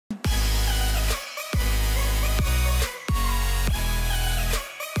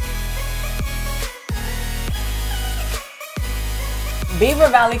Beaver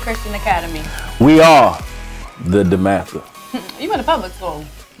Valley Christian Academy. We are the DeMatha. You went to public school.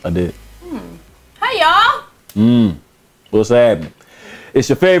 I did. Hey, y'all. What's happening? It's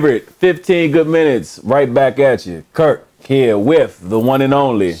your favorite 15 good minutes right back at you. Kirk here with the one and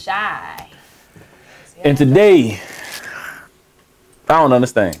only Shy. And today, I don't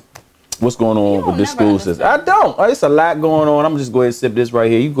understand what's going on with this school system. I don't. It's a lot going on. I'm just going to sip this right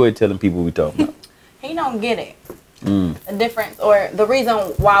here. You go ahead and tell them people we talking about. He don't get it. The difference or the reason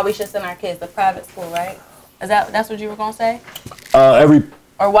why we should send our kids to private school, right? That's what you were gonna say?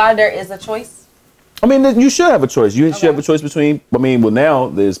 Or why there is a choice? I mean, you should have a choice. You should have a choice between. I mean, well, now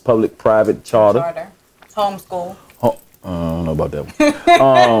there's public, private, charter. Homeschool. I don't know about that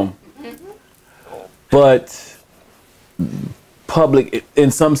one. But public,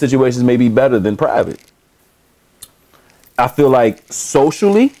 in some situations, may be better than private. I feel like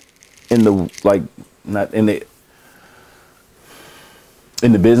socially, in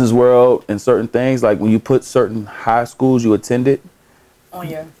the business world and certain things, like when you put certain high schools you attended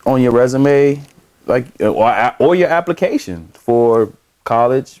on your resume, like or your application for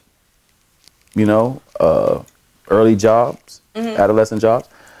college, early jobs, adolescent jobs,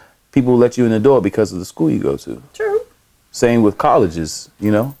 people let you in the door because of the school you go to. True. Same with colleges,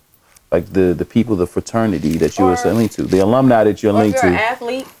 like the people, the fraternity that you are linked to, the alumni that you're linked to. If you're an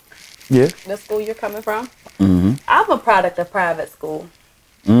athlete, the school you're coming from. I'm a product of private school.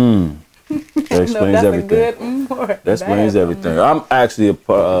 That explains everything. That explains everything. I'm actually a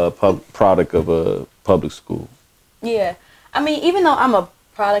product of a public school. Yeah. I mean, even though I'm a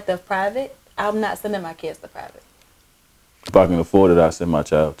product of private, I'm not sending my kids to private. If I can afford it, I send my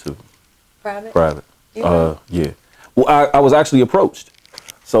child to private. Private. Yeah. Well, I was actually approached.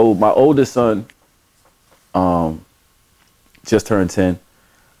 So my oldest son, just turned 10,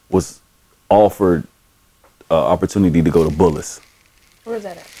 was offered opportunity to go to Bullis. Where's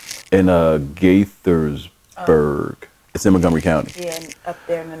that at? In Gaithersburg. It's in Montgomery County. Yeah, up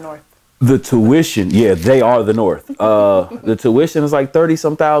there in the north. The tuition, they are the north. The tuition is like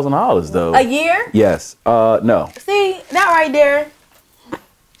 $30-some thousand though. A year? Yes. No. See, that right there.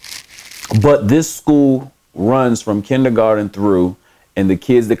 But this school runs from kindergarten through, and the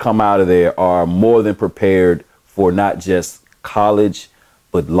kids that come out of there are more than prepared for not just college,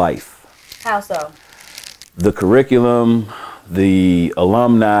 but life. How so? The curriculum, the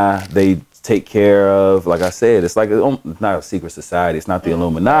alumni, they take care of. Like I said, it's like it's not a secret society. It's not the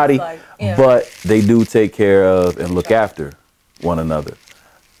Illuminati, but they do take care of and look after one another.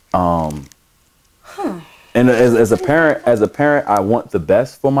 And as a parent, I want the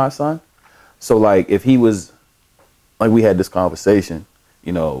best for my son. So like if he was, like we had this conversation,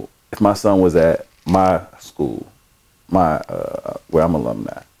 if my son was at my school, where I'm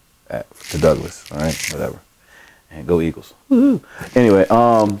alumni to Douglas, all right, whatever. And go Eagles. Woo-hoo. Anyway,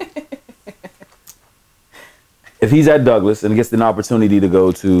 if he's at Douglas and gets an opportunity to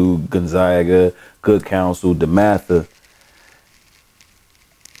go to Gonzaga, Good Counsel, DeMatha,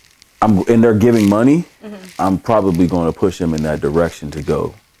 and they're giving money, I'm probably going to push him in that direction to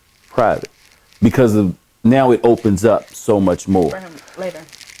go private. Because now it opens up so much more. For him later.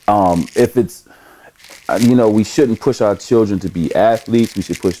 If it's, we shouldn't push our children to be athletes. We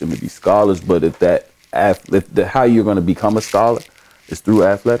should push them to be scholars. But if how you're going to become a scholar is through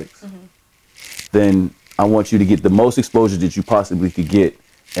athletics, then I want you to get the most exposure that you possibly could get.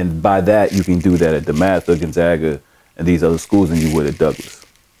 And by that, you can do that at DeMatha, Gonzaga, and these other schools than you would at Douglas.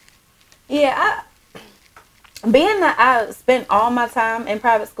 Yeah, being that I spent all my time in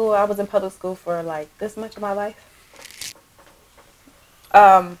private school, I was in public school for like this much of my life.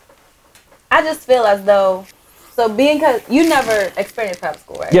 I just feel as though, because you never experienced private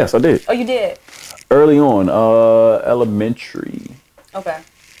school, right? Yes, I did. Oh, you did? Early on, elementary. Okay.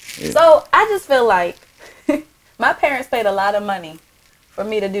 Yeah. So I just feel like my parents paid a lot of money for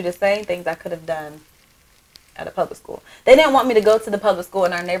me to do the same things I could have done at a public school. They didn't want me to go to the public school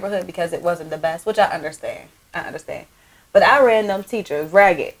in our neighborhood because it wasn't the best, which I understand. But I ran them teachers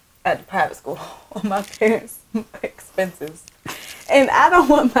ragged at the private school on my parents' expenses. And I don't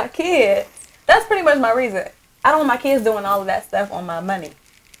want my kids. That's pretty much my reason. I don't want my kids doing all of that stuff on my money.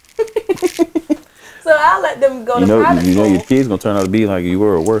 So I'll let them go to private school. Your kids gonna turn out to be like you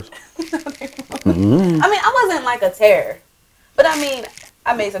were or worse. I mean, I wasn't like a terror. But I mean,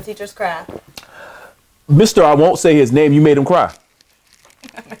 I made some teachers cry. Mr. I won't say his name, you made him cry.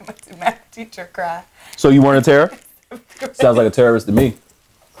 I made my math teacher cry. So you weren't a terror? Sounds like a terrorist to me.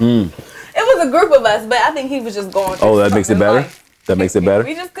 It was a group of us, but I think he was just going through that makes it better? That makes it better?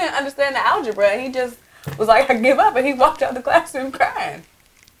 We just couldn't understand the algebra. He just was like, I give up, and he walked out the classroom crying.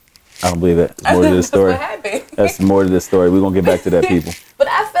 I don't believe that. There's more to this story. That's what happened. That's more to this story. We're going to get back to that, people. But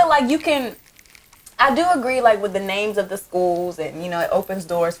I feel like I do agree, like, with the names of the schools and, it opens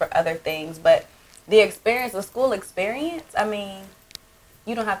doors for other things. But the experience, the school experience, I mean,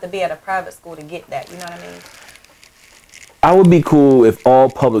 you don't have to be at a private school to get that. You know what I mean? I would be cool if all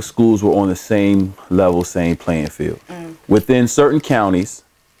public schools were on the same level, same playing field. Within certain counties,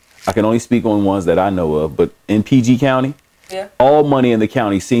 I can only speak on ones that I know of, but in PG County, all money in the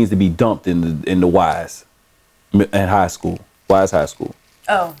county seems to be dumped in the Wise and high school, Wise High School.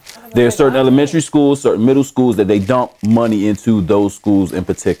 Oh. There are certain elementary schools, certain middle schools that they dump money into those schools in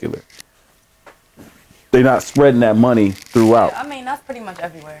particular. They're not spreading that money throughout. Yeah, I mean, that's pretty much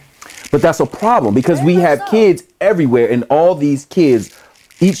everywhere. But that's a problem because we have kids everywhere, and all these kids,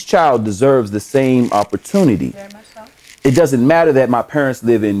 each child deserves the same opportunity. Very much so. It doesn't matter that my parents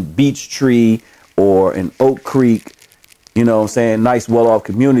live in Beech Tree or in Oak Creek, you know what I'm saying, nice, well-off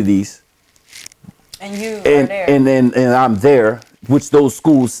communities. And you are there. And I'm there, which those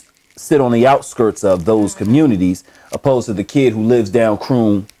schools sit on the outskirts of those communities, opposed to the kid who lives down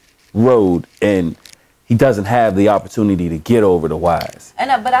Croon Road and he doesn't have the opportunity to get over the Wise.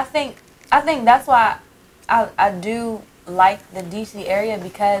 And but I think that's why I do like the DC area,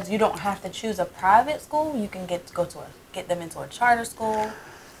 because you don't have to choose a private school. You can get them into a charter school.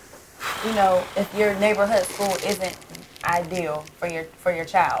 If your neighborhood school isn't ideal for your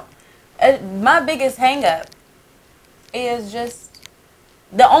child. My biggest hang up is just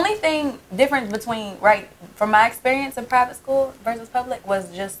the only thing difference between, from my experience in private school versus public,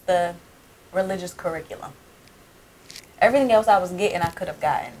 was just the religious curriculum. Everything else I was getting, I could have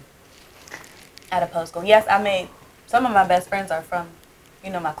gotten at a public school. Yes, I made some of my best friends are from,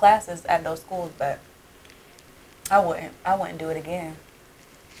 my classes at those schools, but I wouldn't do it again.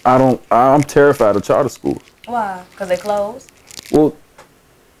 I'm terrified of charter schools. Why? Because they close? Well,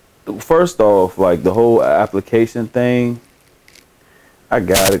 first off, like the whole application thing, I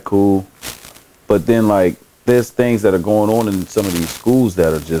got it, cool. But then, like, there's things that are going on in some of these schools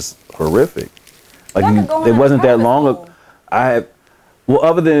that are just horrific. Like, it wasn't that long ago.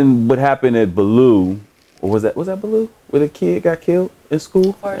 Other than what happened at Ballou, or was that Ballou, where the kid got killed in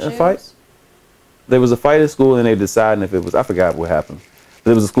school in a fight? There was a fight at school, and they decided if it was, I forgot what happened.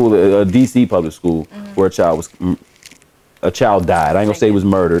 There was a school, a DC public school, where a child died. I ain't gonna say he was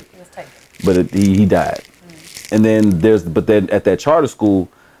murdered, but he died. And then then at that charter school,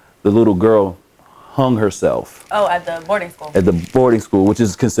 the little girl hung herself. Oh, at the boarding school. At the boarding school, which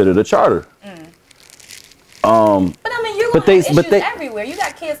is considered a charter. But I mean, you're going to have issues everywhere. You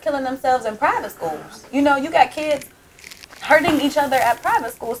got kids killing themselves in private schools. You got kids hurting each other at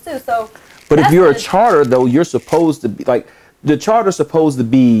private schools too. So, but if you're a charter, though, you're supposed to be like, the charter's supposed to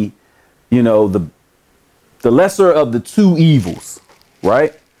be, the lesser of the two evils,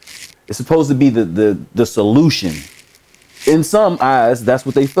 right? It's supposed to be the solution. In some eyes, that's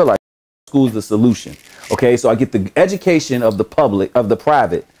what they feel like. School's the solution. Okay, so I get the education of the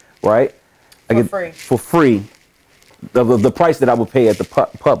private, right? For free, the price that I would pay at the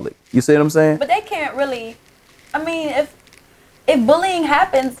public. You see what I'm saying? But they can't really. I mean, if bullying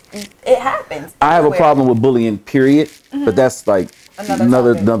happens, it happens. I have a problem with bullying, period. But that's like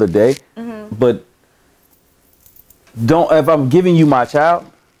another day. But if I'm giving you my child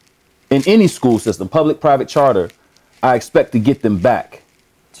in any school system, public, private, charter, I expect to get them back.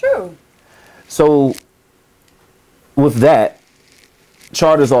 True. So with that,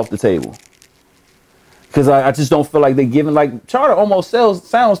 charter's off the table. Because I just don't feel like they're giving, like, charter almost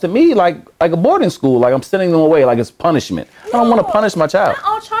sounds to me like a boarding school. Like I'm sending them away, like it's punishment. No, I don't want to punish my child. Not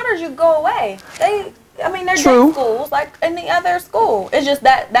all charters you go away. They're day schools like any other school. It's just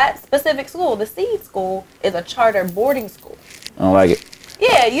that specific school, the Seed School, is a charter boarding school. I don't like it.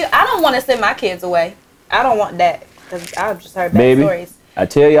 Yeah, I don't want to send my kids away. I don't want that, because I've just heard bad stories. I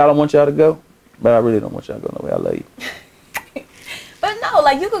tell y'all I don't want y'all to go, but I really don't want y'all to go nowhere. I love you. But no,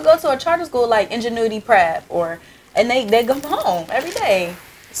 like, you could go to a charter school like Ingenuity Prep, and they go home every day.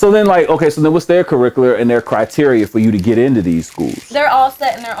 So then, like, okay, so then what's their curricular and their criteria for you to get into these schools? They're all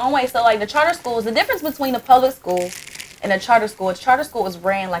set in their own way. So, like, the charter schools, the difference between a public school and a charter school is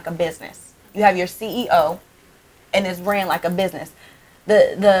ran like a business. You have your CEO, and it's ran like a business.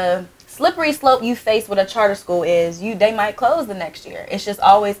 The slippery slope you face with a charter school is they might close the next year. It's just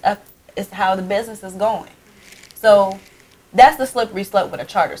always up. It's how the business is going. So that's the slippery slope with a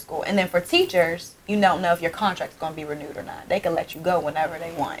charter school. And then for teachers, you don't know if your contract's going to be renewed or not. They can let you go whenever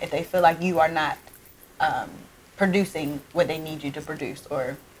they want if they feel like you are not producing what they need you to produce,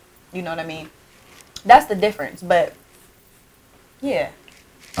 or, you know what I mean? That's the difference. But yeah,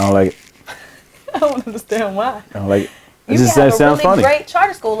 I don't like it. I don't understand why. I don't like it. You just can have a sounds really funny. great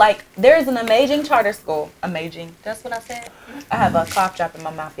charter school. Like, there's an amazing charter school. Amazing. That's what I said. I have a cough drop in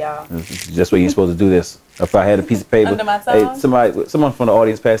my mouth, y'all. Just where you're supposed to do this. If I had a piece of paper. Under my Hey, tongue? someone from the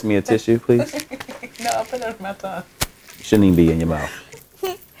audience pass me a tissue, please. No, I put it under my tongue. Shouldn't even be in your mouth.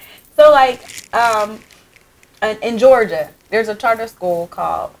 So, like, in Georgia, there's a charter school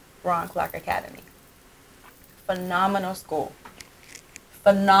called Ron Clark Academy. Phenomenal school.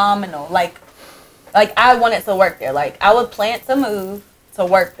 Phenomenal. Like I wanted to work there. Like, I would plan to move to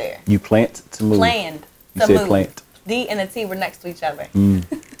work there. You plant to move. Planned You to said move. plant. D and the T were next to each other. Mm.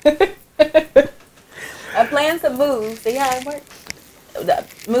 I planned to move. See how it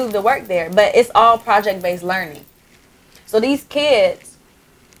works? Move to work there. But it's all project-based learning. So these kids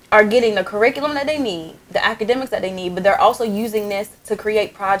are getting the curriculum that they need, the academics that they need, but they're also using this to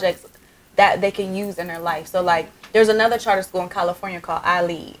create projects that they can use in their life. So, like, there's another charter school in California called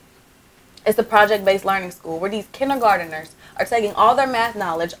iLead. It's a project-based learning school where these kindergarteners are taking all their math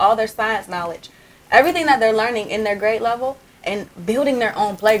knowledge, all their science knowledge, everything that they're learning in their grade level, and building their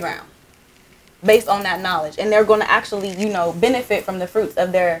own playground based on that knowledge. And they're going to actually, benefit from the fruits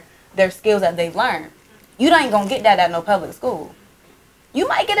of their skills that they've learned. You ain't going to get that at no public school. You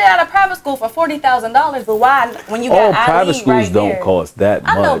might get it at a private school for $40,000, but why when you got All private schools right don't there? cost that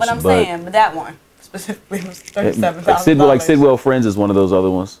much. I know, but I'm saying, but that one specifically was $37,000. Like Sidwell Friends is one of those other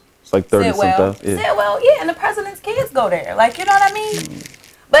ones. It's like 30 something. Sidwell, yeah, and the president's kids go there. Like, you know what I mean?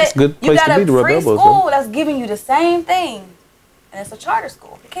 But It's a good you place got to be a to rub free elbows, school though. that's giving you the same thing, and it's a charter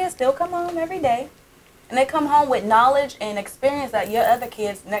school. The kids still come home every day, and they come home with knowledge and experience that your other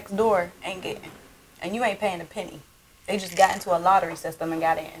kids next door ain't getting, and you ain't paying a penny. They just got into a lottery system and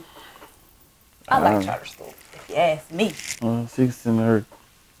got in. I like charter school, if you ask me. She's in her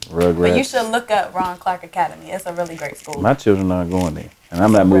rugrats. But you should look up Ron Clark Academy. It's a really great school. My children aren't going there, and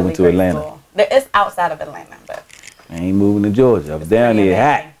I'm not moving to Atlanta. School. It's outside of Atlanta, but I ain't moving to Georgia. I was down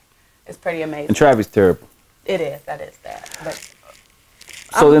there hot. It's pretty amazing. And traffic's terrible. It is. That is that. But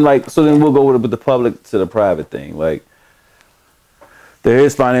So then we'll go with the public to the private thing. Like, there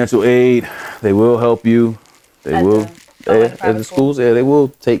is financial aid. They will help you. They will. At the schools, they will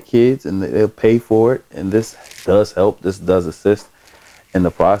take kids and they'll pay for it. And this does help. This does assist in the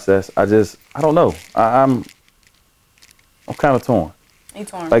process. I don't know. I'm kind of torn. You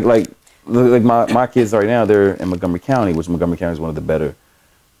torn? Like my kids right now, they're in Montgomery County, which Montgomery County is one of the better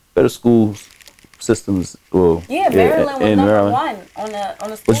school systems. Well, yeah, Maryland was number one on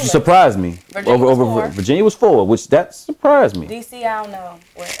the school. Which surprised me. Virginia was 4, which that surprised me. DC, I don't know.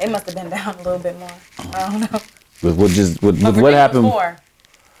 Well, it must have been down a little bit more. I don't know. With what happened? I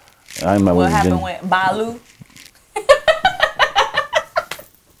remember what happened with Balu.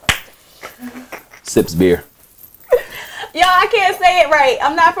 Sips beer. Y'all, I can't say it right.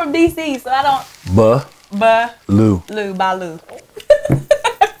 I'm not from DC, so I don't. Balu.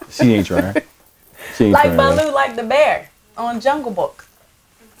 She ain't trying. Like Balu, like the bear on Jungle Book.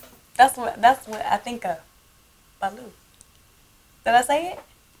 That's what I think of. Balu. Did I say it?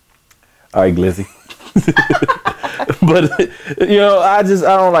 All right, Glizzy. But I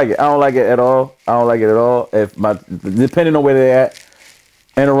don't like it. I don't like it at all. Depending on where they're at,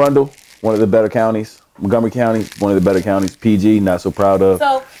 Anne Arundel, one of the better counties. Montgomery County, one of the better counties. PG, not so proud of.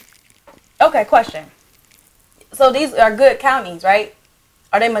 So, okay, question. So these are good counties, right?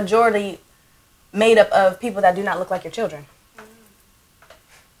 Are they majority made up of people that do not look like your children?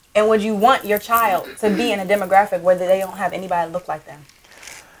 And would you want your child to be in a demographic where they don't have anybody look like them?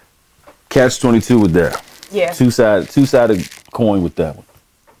 Catch-22 with that. Yeah. Two-sided coin with that one.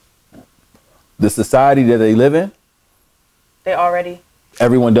 The society that they live in,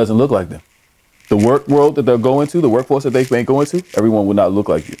 everyone doesn't look like them. The work world that they'll go into, the workforce that they may go into, everyone will not look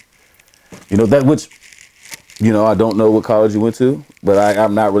like you. I don't know what college you went to, but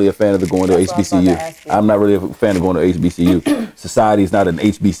I'm not really a fan of going to HBCU. I'm not really a fan of going to HBCU. Society is not an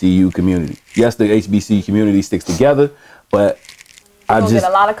HBCU community. Yes, the HBCU community sticks together, but We'll get a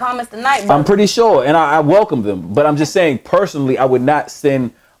lot of comments tonight. I'm pretty sure, and I welcome them. But I'm just saying, personally, I would not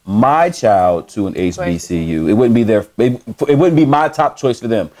send my child to an HBCU. It wouldn't be it wouldn't be my top choice for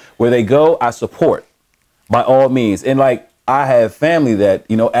them. Where they go, I support by all means. And I have family that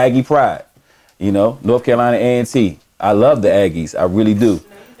Aggie pride. North Carolina A&T. I love the Aggies. I really do. No, you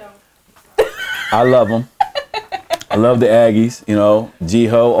don't. I love them. I love the Aggies,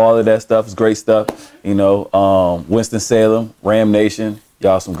 G-Ho, all of that stuff is great stuff. Winston-Salem, Ram Nation,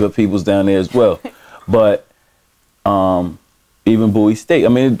 y'all some good peoples down there as well. But even Bowie State. I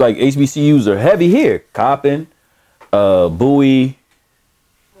mean, HBCUs are heavy here. Coppin, Bowie,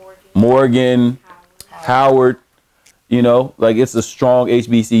 Morgan, Howard. You know, like it's a strong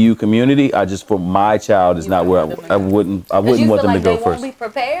HBCU community. I just, for my child, is not where I wouldn't want them to go first. Won't be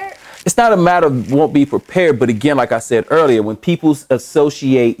prepared? It's not a matter of won't be prepared, but again, like I said earlier, when people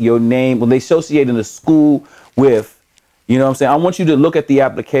associate your name, when they associate in a school with, you know what I'm saying? I want you to look at the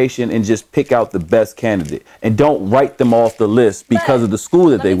application and just pick out the best candidate and don't write them off the list because of the school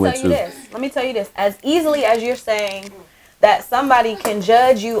that they went to. Let me tell you this. As easily as you're saying that somebody can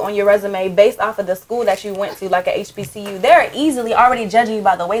judge you on your resume based off of the school that you went to, like a HBCU, they're easily already judging you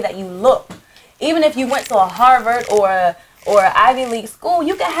by the way that you look. Even if you went to a Harvard or an Ivy League school,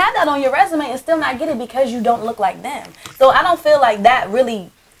 you can have that on your resume and still not get it because you don't look like them. So I don't feel like that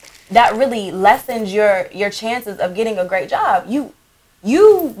really lessens your chances of getting a great job. You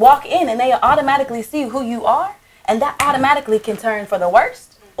walk in and they automatically see who you are, and that automatically can turn for the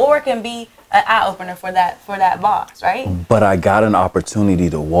worst, or it can be an eye opener for that boss, right? But I got an opportunity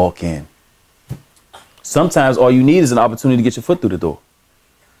to walk in. Sometimes all you need is an opportunity to get your foot through the door.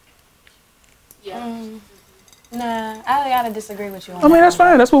 Yeah. Nah, I gotta disagree with you on that. I mean, that's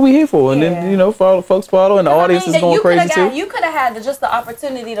fine. That's what we're here for. And then, you know, folks follow, and the audience is going crazy too. You could have had just the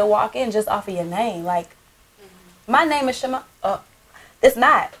opportunity to walk in just off of your name. Like, my name is Shema. It's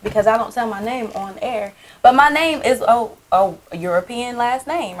not, because I don't tell my name on air. But my name is a European last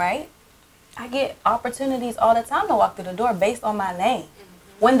name, right? I get opportunities all the time to walk through the door based on my name.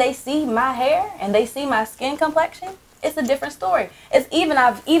 When they see my hair and they see my skin complexion, it's a different story.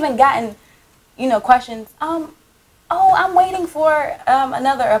 I've even gotten, you know, questions. Oh, I'm waiting for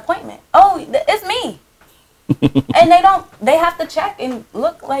another appointment. Oh, it's me. And they have to check and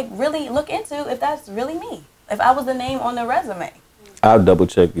really look into if that's really me. If I was the name on the resume. I'll double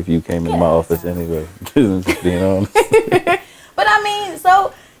check if you came in my office anyway. Just being honest. But I mean,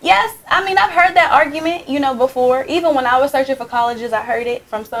 so yes, I mean, I've heard that argument, you know, before. Even when I was searching for colleges, I heard it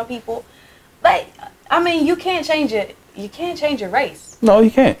from some people. But I mean, you can't change it. You can't change your race. No,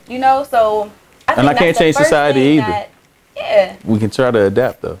 you can't. You know, so I can't change society either. Yeah. We can try to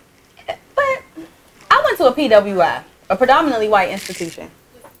adapt though. But I went to a PWI, a predominantly white institution.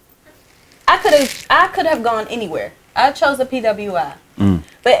 I could have gone anywhere. I chose a PWI.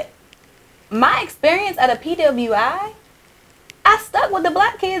 But my experience at a PWI, I stuck with the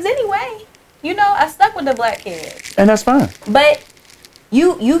black kids anyway. You know, I stuck with the black kids. And that's fine. But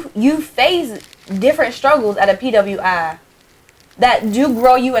you face different struggles at a PWI that do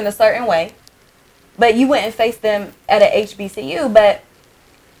grow you in a certain way. But you wouldn't face them at a HBCU. But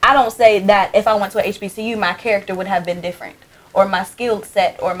I don't say that if I went to a HBCU, my character would have been different. Or my skill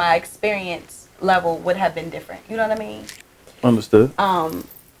set or my experience level would have been different. You know what I mean? Understood.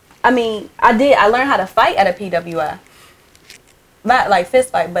 I mean, I learned how to fight at a PWI. Not like fist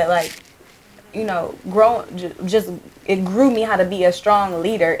fight, but like, you know, it grew me how to be a strong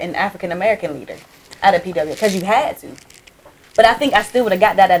leader, an African American leader at a PWI, because you had to. But I think I still would have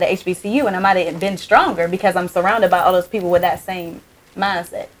got that at a HBCU, and I might have been stronger because I'm surrounded by all those people with that same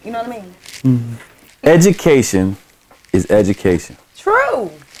mindset. You know what I mean? Mm-hmm. Education is education. True.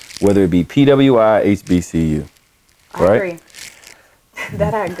 Whether it be PWI, HBCU. I agree.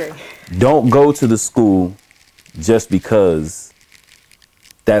 That I agree. Don't go to the school just because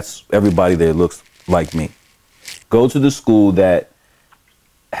that's everybody there looks like me. Go to the school that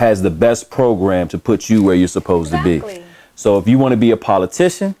has the best program to put you where you're supposed to be. So if you want to be a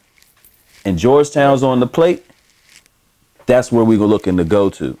politician and Georgetown's on the plate, that's where we're going to look to go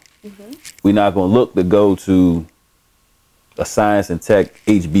to. Mm-hmm. We're not going to look to go to a science and tech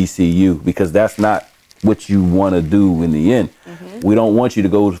HBCU because that's not what you want to do in the end. Mm-hmm. We don't want you to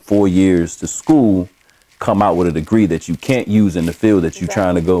go 4 years to school, come out with a degree that you can't use in the field that you're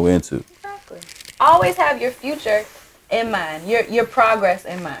trying to go into. Exactly. Always have your future in mind, your progress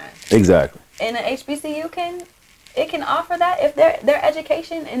in mind. Exactly. And an HBCU can offer that if their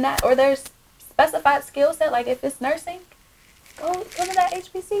education in that or their specified skill set, like if it's nursing, go to that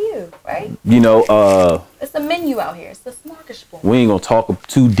HBCU, right? You know, it's a menu out here. It's the smorgasbord. We ain't gonna talk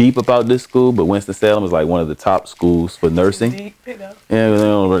too deep about this school, but Winston-Salem is like one of the top schools for nursing. Deep, you know. Yeah, you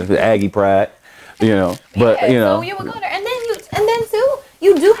know, Aggie pride, you know. But you know, so you would go there, and then too,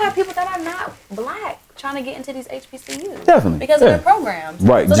 you do have people that are not black trying to get into these HBCUs. Definitely, because of their programs.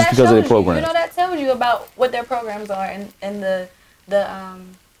 Right, so just because of their programs. You know, that tells you about what their programs are and the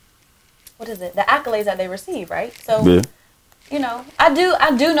what is it? The accolades that they receive, right? So. Yeah. You know, I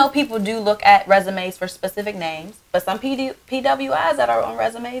do know people do look at resumes for specific names, but some PWIs that are on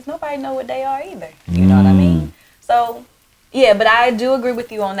resumes, nobody know what they are either. You know what I mean? So, yeah, but I do agree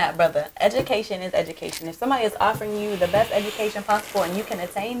with you on that, brother. Education is education. If somebody is offering you the best education possible and you can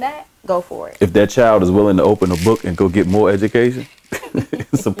attain that, go for it. If that child is willing to open a book and go get more education,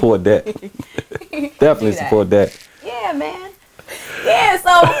 support that. Definitely support that. Yeah, Yeah, man. Yeah,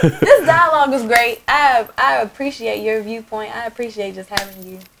 so this dialogue was great. I appreciate your viewpoint. I appreciate just having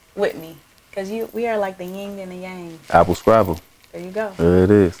you with me. Because we are like the yin and the yang. Apple Scrabble. There you go. There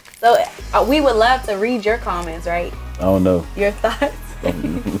it is. So we would love to read your comments, right? I don't know. Your thoughts.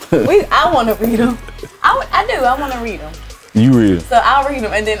 I want to read them. I do. I want to read them. You read them. So I'll read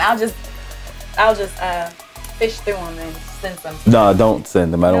them and then I'll just fish through them and send some. No, don't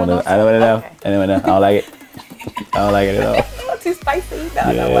send them. I don't want to. I don't know. Okay. I don't like it. I don't like it at all. Too spicy.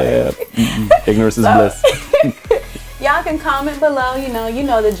 No, Yeah. Ignorance is bliss. Y'all can comment below. You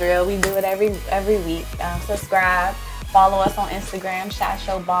know the drill. We do it every week. Subscribe. Follow us on Instagram,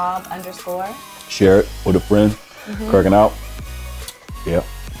 ShyShowBob_. Share it with a friend. Kirking out. Yeah.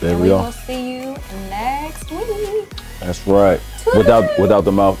 There we We are. will see you next week. That's right. Without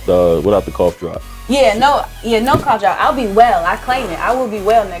the mouth, without the cough drop. No cough drop. I'll be well. I claim it. I will be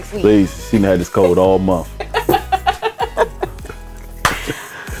well next week. Please, she had this cold all month.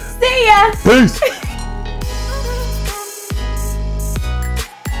 See ya. Peace.